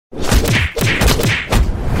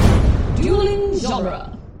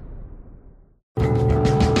genre.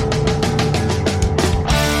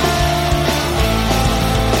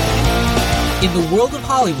 In the world of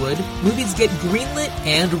Hollywood, movies get greenlit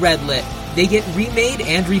and redlit. They get remade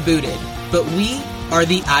and rebooted. But we are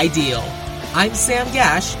the ideal. I'm Sam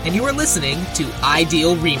Gash, and you are listening to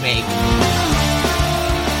Ideal Remake.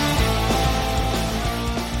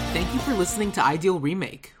 Thank you for listening to Ideal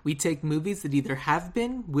Remake. We take movies that either have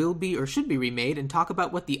been, will be, or should be remade and talk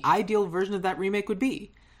about what the ideal version of that remake would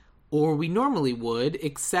be. Or we normally would,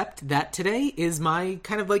 except that today is my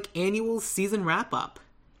kind of like annual season wrap-up.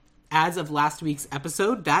 As of last week's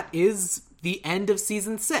episode, that is the end of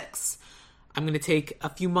season 6. I'm going to take a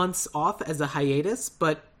few months off as a hiatus,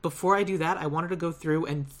 but before I do that, I wanted to go through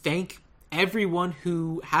and thank everyone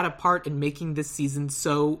who had a part in making this season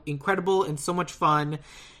so incredible and so much fun,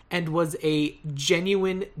 and was a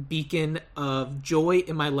genuine beacon of joy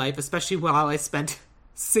in my life, especially while I spent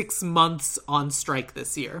 6 months on strike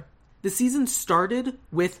this year. The season started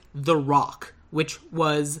with The Rock, which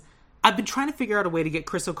was... I've been trying to figure out a way to get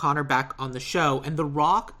Chris O'Connor back on the show, and The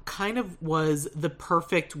Rock kind of was the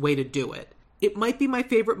perfect way to do it. It might be my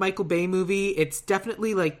favorite Michael Bay movie. It's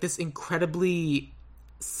definitely like this incredibly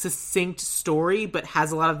succinct story, but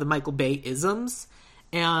has a lot of the Michael Bay isms.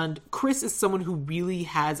 And Chris is someone who really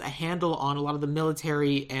has a handle on a lot of the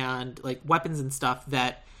military and like weapons and stuff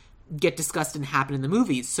that get discussed and happen in the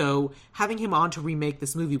movies. So having him on to remake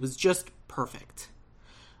this movie was just perfect.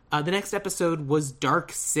 The next episode was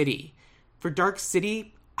Dark City. For Dark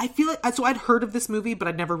City, I feel like... So I'd heard of this movie, but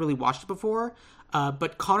I'd never really watched it before.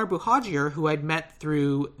 But Connor Buhagiar, who I'd met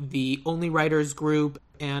through the Only Writers group,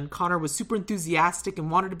 and Connor was super enthusiastic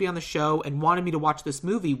and wanted to be on the show and wanted me to watch this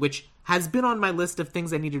movie, which has been on my list of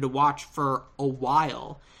things I needed to watch for a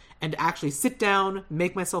while. And actually sit down,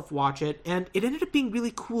 make myself watch it, and it ended up being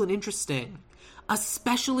really cool and interesting.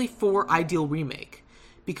 Especially for Ideal Remake.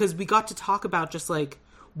 Because we got to talk about just like...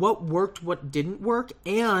 what worked, what didn't work,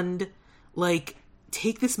 and, like,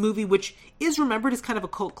 take this movie, which is remembered as kind of a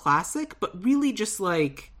cult classic, but really just,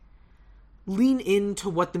 like, lean into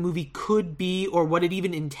what the movie could be or what it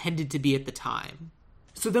even intended to be at the time.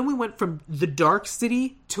 So then we went from the Dark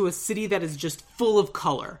City to a city that is just full of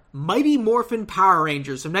color. Mighty Morphin Power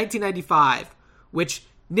Rangers from 1995, which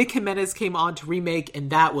Nick Jimenez came on to remake,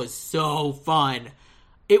 and that was so fun.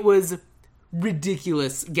 It was...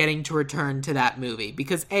 ridiculous getting to return to that movie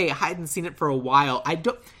because I hadn't seen it for a while.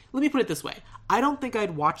 Let me put it this way. I don't think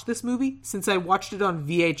I'd watched this movie since I watched it on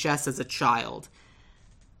VHS as a child.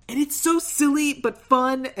 And it's so silly but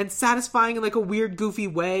fun and satisfying in like a weird goofy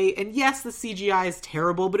way. And yes, the CGI is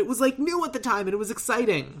terrible, but it was like new at the time and it was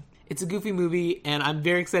exciting. It's a goofy movie and I'm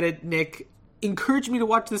very excited Nick encouraged me to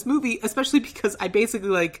watch this movie, especially because I basically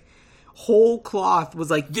like whole cloth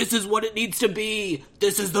was like, this is what it needs to be.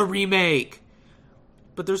 This is the remake.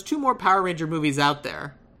 But there's 2 more Power Ranger movies out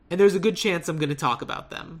there, and there's a good chance I'm going to talk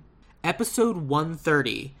about them. Episode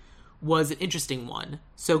 130 was an interesting one.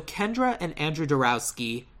 So Kendra and Andrew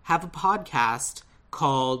Dorowski have a podcast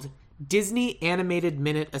called Disney Animated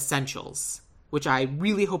Minute Essentials, which I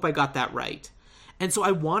really hope I got that right. And so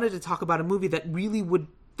I wanted to talk about a movie that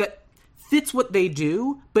that fits what they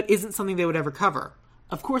do, but isn't something they would ever cover.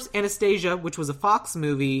 Of course, Anastasia, which was a Fox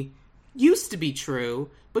movie, used to be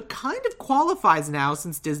true, but kind of qualifies now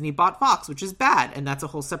since Disney bought Fox, which is bad, and that's a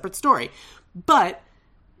whole separate story. But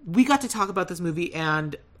we got to talk about this movie,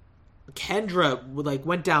 and Kendra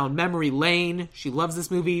went down memory lane. She loves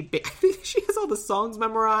this movie. I think she has all the songs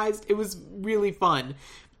memorized. It was really fun.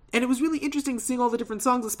 And it was really interesting seeing all the different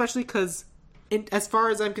songs, especially because, as far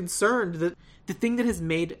as I'm concerned, the thing that has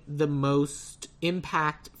made the most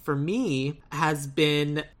impact for me has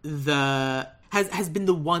been has been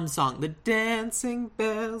the one song, the Dancing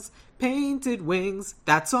Bells, Painted Wings.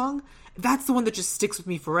 That song, that's the one that just sticks with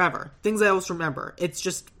me forever. Things I always remember. It's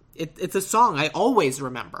just, it's a song I always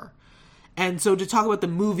remember. And so to talk about the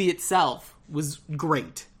movie itself was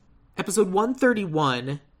great. Episode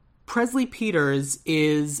 131, Presley Peters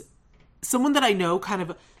is someone that I know kind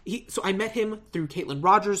of... So I met him through Caitlin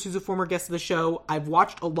Rogers, who's a former guest of the show. I've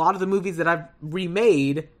watched a lot of the movies that I've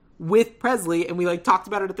remade with Presley, and we talked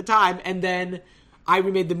about it at the time, and then I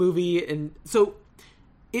remade the movie, and so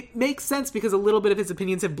it makes sense because a little bit of his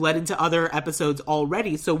opinions have bled into other episodes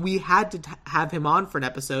already, so we had to have him on for an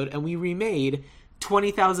episode, and we remade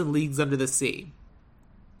 20,000 Leagues Under the Sea,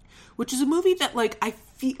 which is a movie that, I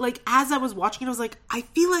feel as I was watching it, I was like, I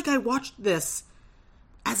feel like I watched this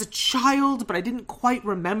as a child, but I didn't quite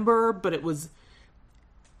remember, but it was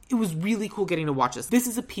really cool getting to watch this. This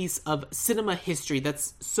is a piece of cinema history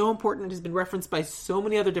that's so important and has been referenced by so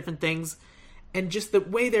many other different things. And just the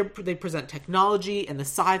way they present technology and the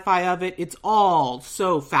sci-fi of it, it's all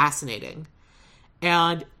so fascinating.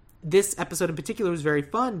 And this episode in particular was very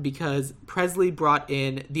fun because Presley brought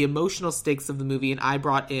in the emotional stakes of the movie and I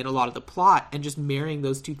brought in a lot of the plot, and just marrying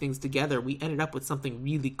those two things together, we ended up with something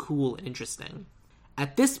really cool and interesting.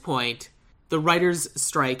 At this point, the writers'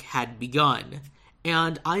 strike had begun,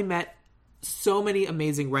 and I met so many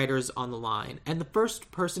amazing writers on the line. And the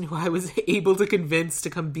first person who I was able to convince to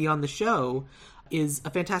come be on the show is a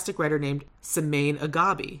fantastic writer named Semaine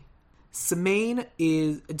Agabi. Semaine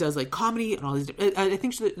does like comedy and all these. I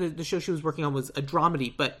think the show she was working on was a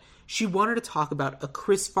dramedy, but she wanted to talk about a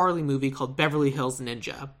Chris Farley movie called Beverly Hills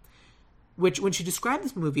Ninja. Which, when she described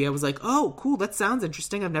this movie, I was like, oh, cool, that sounds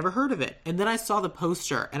interesting. I've never heard of it. And then I saw the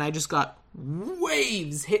poster, and I just got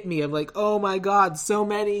waves hit me of like, oh my god, so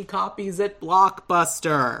many copies at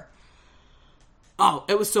Blockbuster. Oh,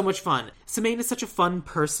 it was so much fun. Semaine is such a fun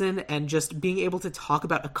person, and just being able to talk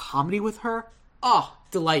about a comedy with her, oh,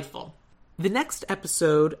 delightful. The next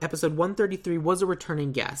episode 133, was a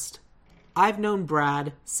returning guest. I've known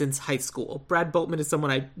Brad since high school. Brad Boltman is someone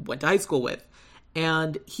I went to high school with.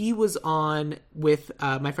 And he was on with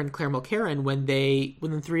my friend Claire Mulcairn when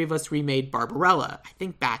the three of us remade Barbarella. I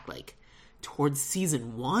think back like towards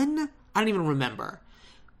season 1? I don't even remember.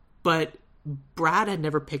 But Brad had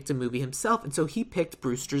never picked a movie himself, and so he picked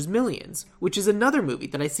Brewster's Millions, which is another movie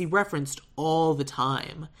that I see referenced all the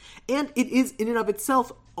time. And it is in and of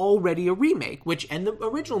itself already a remake, and the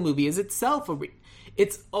original movie is itself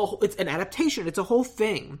it's an adaptation, it's a whole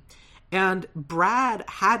thing. And Brad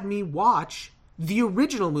had me watch the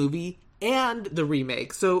original movie and the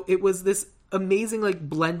remake. So it was this amazing like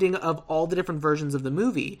blending of all the different versions of the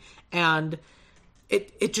movie. And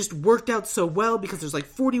it just worked out so well because there's like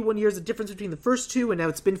 41 years of difference between the first two, and now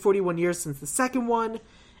it's been 41 years since the second one.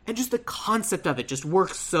 And just the concept of it just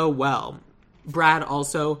works so well. Brad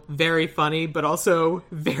also very funny, but also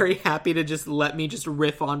very happy to just let me just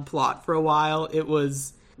riff on plot for a while. It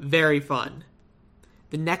was very fun.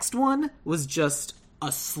 The next one was just a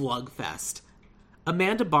slugfest.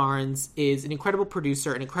 Amanda Barnes is an incredible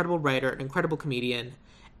producer, an incredible writer, an incredible comedian,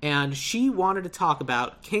 and she wanted to talk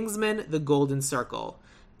about Kingsman: The Golden Circle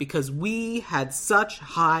because we had such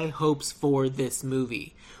high hopes for this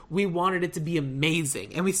movie. We wanted it to be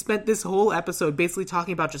amazing, and we spent this whole episode basically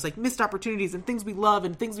talking about just like missed opportunities and things we love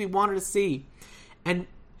and things we wanted to see. And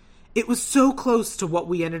it was so close to what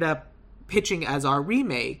we ended up pitching as our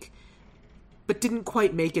remake, but didn't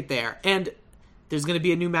quite make it there. And there's going to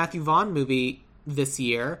be a new Matthew Vaughn movie this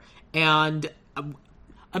year, and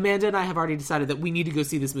Amanda and I have already decided that we need to go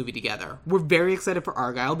see this movie together. We're very excited for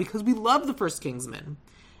Argyle because we love the first Kingsman,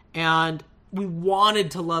 and we wanted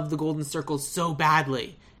to love The Golden Circle so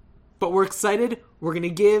badly. But we're excited. We're going to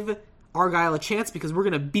give Argyle a chance because we're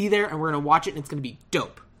going to be there and we're going to watch it, and it's going to be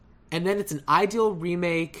dope. And then it's an ideal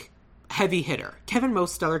remake heavy hitter. Kevin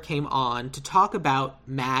Mosteller came on to talk about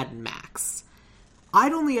Mad Max.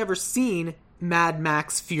 I'd only ever seen Mad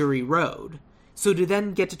Max Fury Road. So to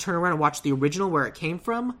then get to turn around and watch the original where it came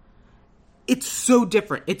from, it's so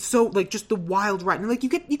different. It's so, like, just the wild ride. And, like, you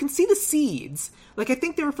can see the seeds. Like, I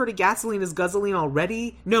think they refer to gasoline as guzzling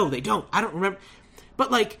already. No, they don't. I don't remember. But,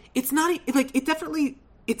 like, it's not, like, it definitely,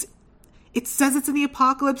 it says it's in the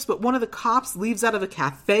apocalypse, but one of the cops leaves out of a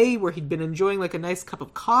cafe where he'd been enjoying, like, a nice cup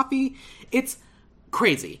of coffee. It's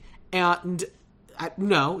crazy. And,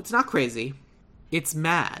 no, it's not crazy. It's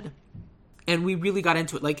mad. And we really got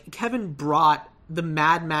into it. Like, Kevin brought the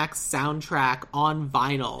Mad Max soundtrack on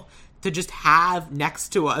vinyl to just have next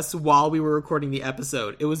to us while we were recording the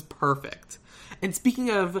episode. It was perfect. And speaking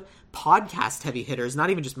of podcast heavy hitters, not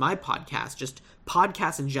even just my podcast, just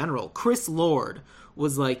podcasts in general, Chris Lord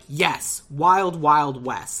was like, yes, Wild Wild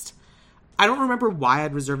West. I don't remember why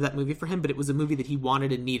I'd reserved that movie for him, but it was a movie that he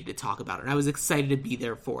wanted and needed to talk about, and I was excited to be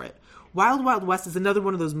there for it. Wild Wild West is another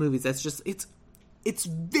one of those movies that's just, it's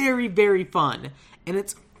very, very fun, and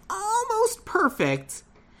it's almost perfect.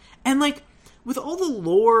 And, like, with all the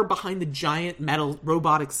lore behind the giant metal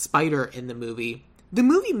robotic spider in the movie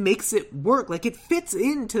makes it work. Like, it fits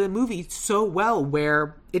into the movie so well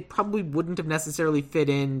where it probably wouldn't have necessarily fit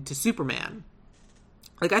into Superman.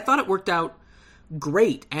 Like, I thought it worked out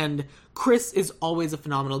great, and Chris is always a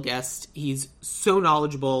phenomenal guest. He's so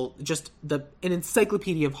knowledgeable, just an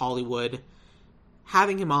encyclopedia of Hollywood.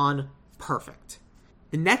 Having him on, perfect.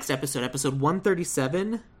 The next episode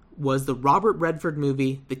 137, was the Robert Redford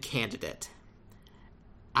movie, The Candidate.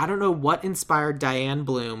 I don't know what inspired Diane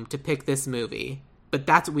Bloom to pick this movie, but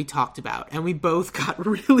that's what we talked about. And we both got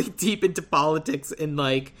really deep into politics and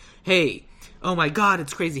like, hey, oh my god,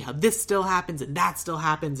 it's crazy how this still happens and that still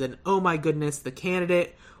happens, and oh my goodness, The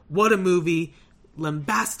Candidate what a movie,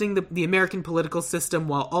 lambasting the American political system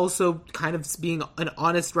while also kind of being an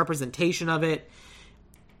honest representation of it.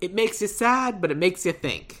 It makes you sad, but it makes you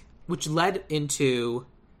think, which led into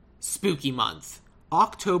Spooky Month.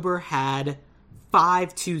 October had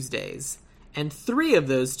 5 Tuesdays, and 3 of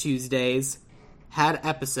those Tuesdays had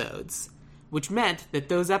episodes, which meant that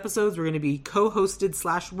those episodes were going to be co-hosted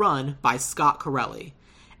 / run by Scott Corelli.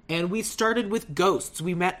 And we started with Ghosts.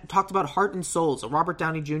 We talked about Heart and Souls, a Robert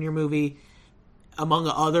Downey Jr. movie, among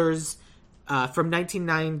others, from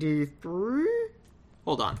 1993?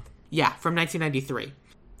 Hold on. Yeah, from 1993.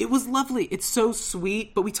 It was lovely. It's so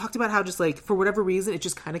sweet, but we talked about how just, like, for whatever reason, it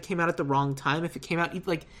just kind of came out at the wrong time. If it came out,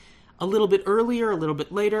 like, a little bit earlier, a little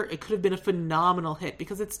bit later, it could have been a phenomenal hit,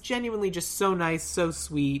 because it's genuinely just so nice, so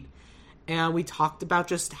sweet. And we talked about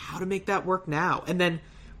just how to make that work now. And then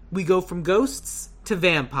we go from Ghosts to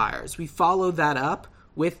Vampires. We follow that up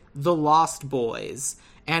with The Lost Boys.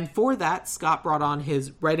 And for that, Scott brought on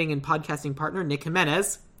his writing and podcasting partner, Nick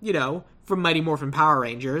Jimenez, from Mighty Morphin Power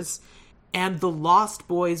Rangers. And The Lost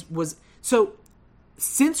Boys was... So,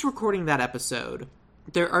 since recording that episode,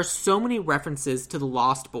 there are so many references to The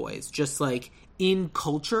Lost Boys, just like in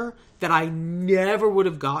culture, that I never would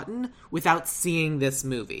have gotten without seeing this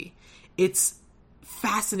movie. It's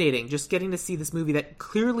fascinating just getting to see this movie that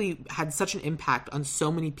clearly had such an impact on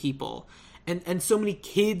so many people, and so many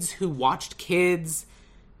kids who watched kids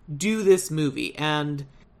do this movie. And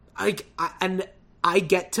I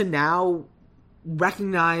get to now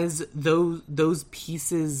recognize those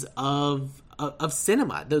pieces of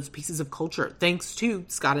cinema, those pieces of culture, thanks to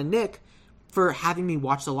Scott and Nick for having me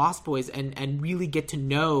watch The Lost Boys and really get to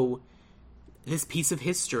know this piece of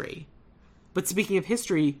history. But speaking of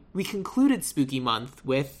history, we concluded Spooky Month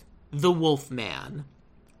with The Wolf Man,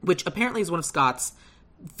 which apparently is one of Scott's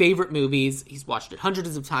favorite movies. He's watched it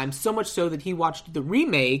hundreds of times, so much so that he watched the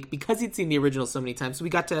remake because he'd seen the original so many times. So we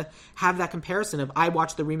got to have that comparison of I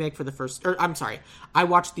watched the original for the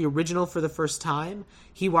first time.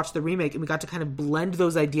 He watched the remake, and we got to kind of blend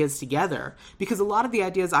those ideas together, because a lot of the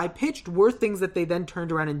ideas I pitched were things that they then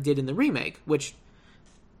turned around and did in the remake, which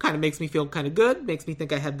kind of makes me feel kind of good, makes me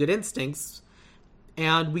think I have good instincts.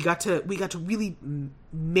 And we got to really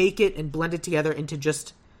make it and blend it together into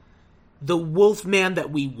just the Wolfman that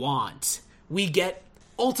we want. We get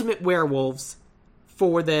ultimate werewolves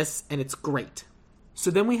for this, and it's great. So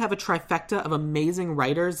then we have a trifecta of amazing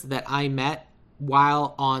writers that I met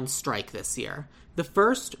while on strike this year. The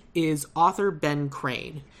first is author Ben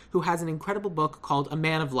Crane, who has an incredible book called A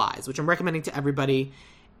Man of Lies, which I'm recommending to everybody.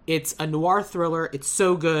 It's a noir thriller. It's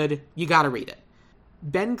so good. You gotta read it.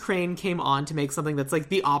 Ben Crane came on to make something that's like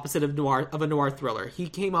the opposite of a noir thriller. He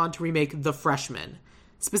came on to remake The Freshman,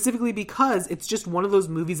 specifically because it's just one of those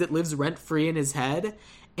movies that lives rent-free in his head,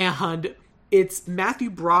 and it's Matthew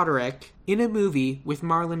Broderick in a movie with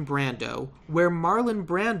Marlon Brando, where Marlon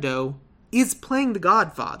Brando is playing the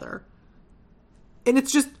Godfather. And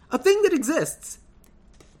it's just a thing that exists.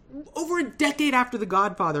 Over a decade after The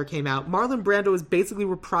Godfather came out, Marlon Brando is basically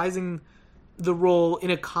reprising the role in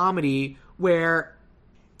a comedy where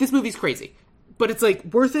this movie's crazy, but it's like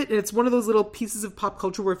worth it. And it's one of those little pieces of pop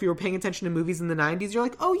culture where if you were paying attention to movies in the 90s, you're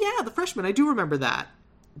like, oh yeah, The Freshman, I do remember that.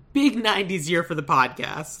 Big 90s year for the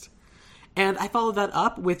podcast. And I followed that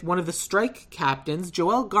up with one of the strike captains,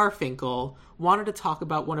 Joelle Garfinkel, wanted to talk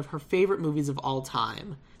about one of her favorite movies of all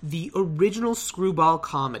time, the original screwball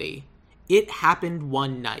comedy, It Happened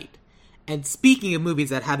One Night. And speaking of movies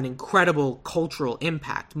that have an incredible cultural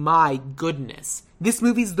impact, my goodness, this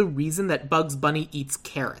movie's the reason that Bugs Bunny eats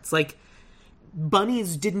carrots. Like,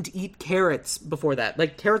 bunnies didn't eat carrots before that.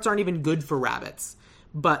 Like, carrots aren't even good for rabbits.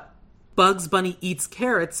 But Bugs Bunny eats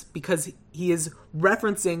carrots because he is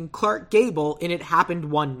referencing Clark Gable in It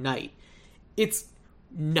Happened One Night. It's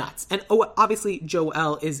nuts. And obviously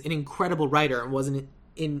Joelle is an incredible writer and was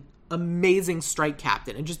an amazing strike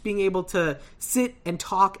captain. And just being able to sit and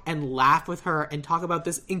talk and laugh with her and talk about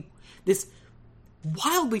this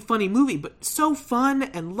wildly funny movie, but so fun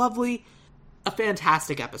and lovely. A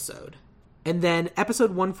fantastic episode. And then episode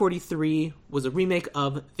 143 was a remake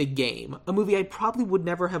of The Game, a movie I probably would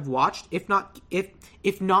never have watched if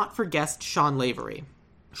not for guest Sean Lavery.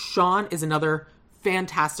 Sean is another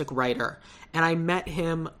fantastic writer, and I met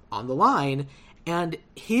him on the line, and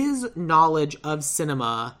his knowledge of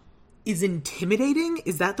cinema is intimidating.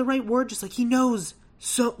 Is that the right word? Just like he knows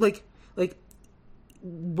so, like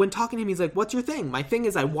when talking to him, he's like, what's your thing? My thing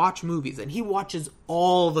is I watch movies, and he watches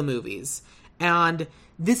all the movies. And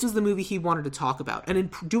this was the movie he wanted to talk about. And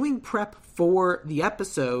in doing prep for the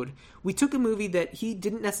episode, we took a movie that he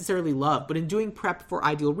didn't necessarily love, but in doing prep for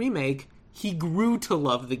Ideal Remake, he grew to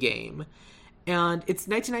love The Game. And it's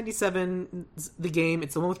 1997, the game.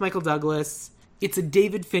 It's the one with Michael Douglas. It's a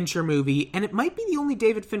David Fincher movie, and it might be the only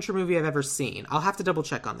David Fincher movie I've ever seen. I'll have to double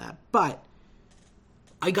check on that. But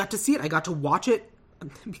I got to see it. I got to watch it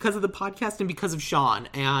because of the podcast and because of Sean,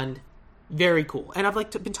 and very cool. And I've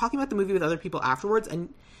been talking about the movie with other people afterwards,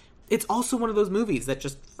 and it's also one of those movies that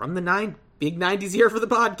just from the big 90s year for the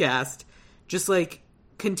podcast, just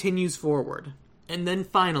continues forward. And then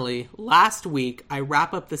finally, last week, I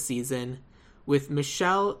wrap up the season with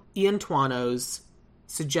Michelle Iantuano's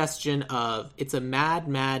suggestion of It's a Mad,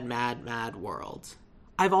 Mad, Mad, Mad World.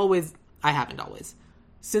 I haven't always.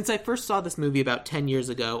 Since I first saw this movie about 10 years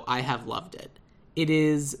ago, I have loved it. It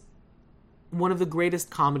is one of the greatest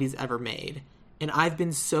comedies ever made, and I've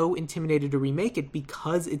been so intimidated to remake it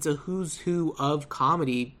because it's a who's who of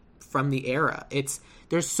comedy from the era.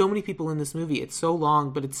 There's so many people in this movie. It's so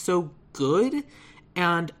long, but it's so good,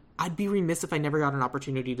 and I'd be remiss if I never got an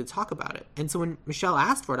opportunity to talk about it. And so when Michelle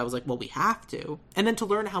asked for it, I was like, well, we have to. And then to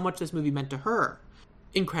learn how much this movie meant to her,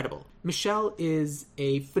 incredible. Michelle is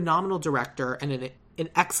a phenomenal director and an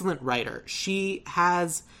excellent writer. She's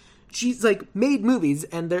made movies,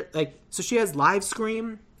 and so she has Live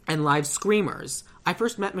Scream and Live Screamers. I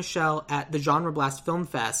first met Michelle at the Genre Blast Film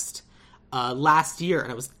Fest last year,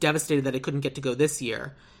 and I was devastated that I couldn't get to go this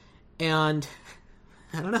year. And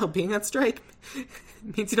I don't know, being on strike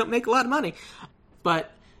means you don't make a lot of money.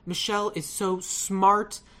 But Michelle is so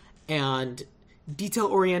smart and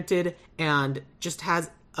detail-oriented and just has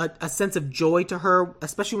a sense of joy to her,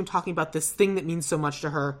 especially when talking about this thing that means so much to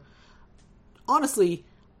her. Honestly,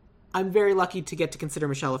 I'm very lucky to get to consider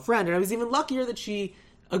Michelle a friend, and I was even luckier that she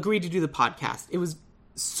agreed to do the podcast. It was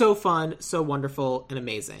so fun, so wonderful, and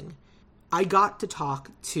amazing. I got to talk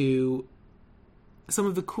to some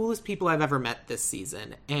of the coolest people I've ever met this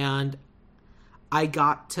season, and I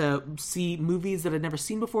got to see movies that I'd never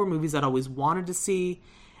seen before, movies I'd always wanted to see,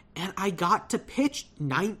 and I got to pitch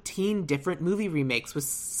 19 different movie remakes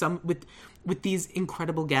with these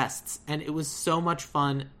incredible guests, and it was so much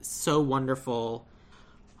fun, so wonderful.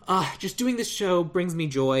 Just doing this show brings me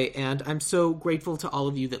joy, and I'm so grateful to all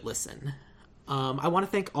of you that listen. I want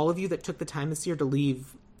to thank all of you that took the time this year to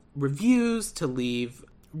leave reviews, to leave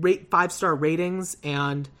 5-star ratings,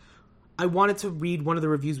 and I wanted to read one of the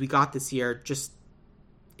reviews we got this year.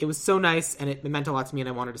 It was so nice, and it meant a lot to me, and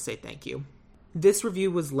I wanted to say thank you. This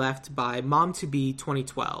review was left by Mom2B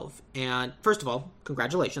 2012, and first of all,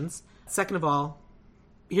 congratulations. Second of all,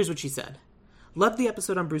 here's what she said. Loved the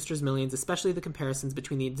episode on Brewster's Millions, especially the comparisons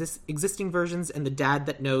between the existing versions and the dad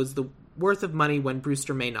that knows the worth of money when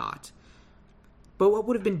Brewster may not. But what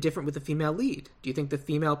would have been different with the female lead? Do you think the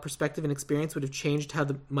female perspective and experience would have changed how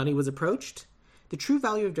the money was approached? The true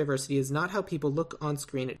value of diversity is not how people look on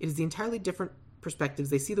screen. It is the entirely different perspectives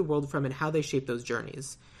they see the world from and how they shape those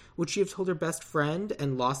journeys. Would she have told her best friend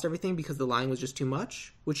and lost everything because the lying was just too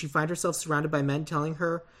much? Would she find herself surrounded by men telling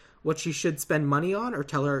her what she should spend money on or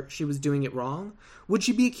tell her she was doing it wrong? Would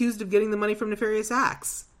she be accused of getting the money from nefarious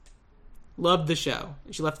acts? Loved the show.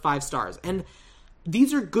 And she left 5 stars. And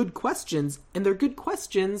these are good questions, and they're good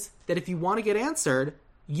questions that if you want to get answered,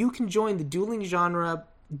 you can join the Dueling Genre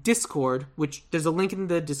Discord, which there's a link in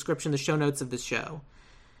the description, the show notes of this show.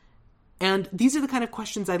 And these are the kind of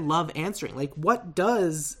questions I love answering. What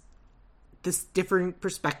does this different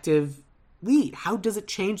perspective lead? How does it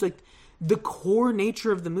change, the core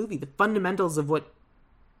nature of the movie, the fundamentals of what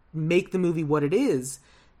make the movie what it is?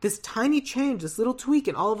 This tiny change, this little tweak,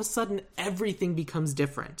 and all of a sudden, everything becomes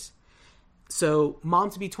different. So,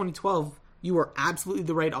 Mom2B 2012, you are absolutely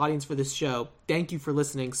the right audience for this show. Thank you for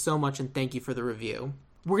listening so much, and thank you for the review.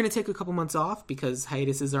 We're going to take a couple months off because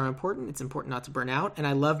hiatuses are important. It's important not to burn out, and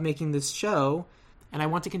I love making this show, and I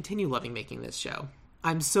want to continue loving making this show.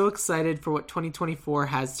 I'm so excited for what 2024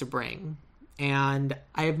 has to bring, and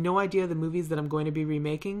I have no idea the movies that I'm going to be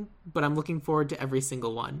remaking, but I'm looking forward to every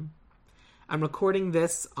single one. I'm recording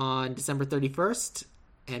this on December 31st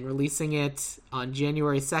and releasing it on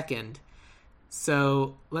January 2nd.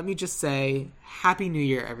 So let me just say, Happy New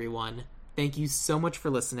Year, everyone. Thank you so much for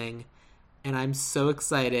listening, and I'm so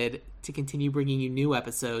excited to continue bringing you new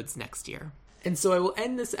episodes next year. And so I will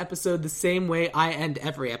end this episode the same way I end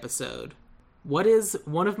every episode. What is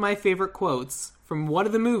one of my favorite quotes from one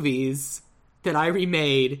of the movies that I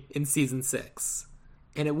remade in Season 6?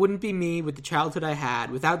 And it wouldn't be me with the childhood I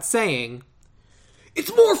had without saying,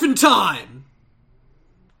 "It's morphin' time!"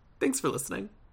 Thanks for listening.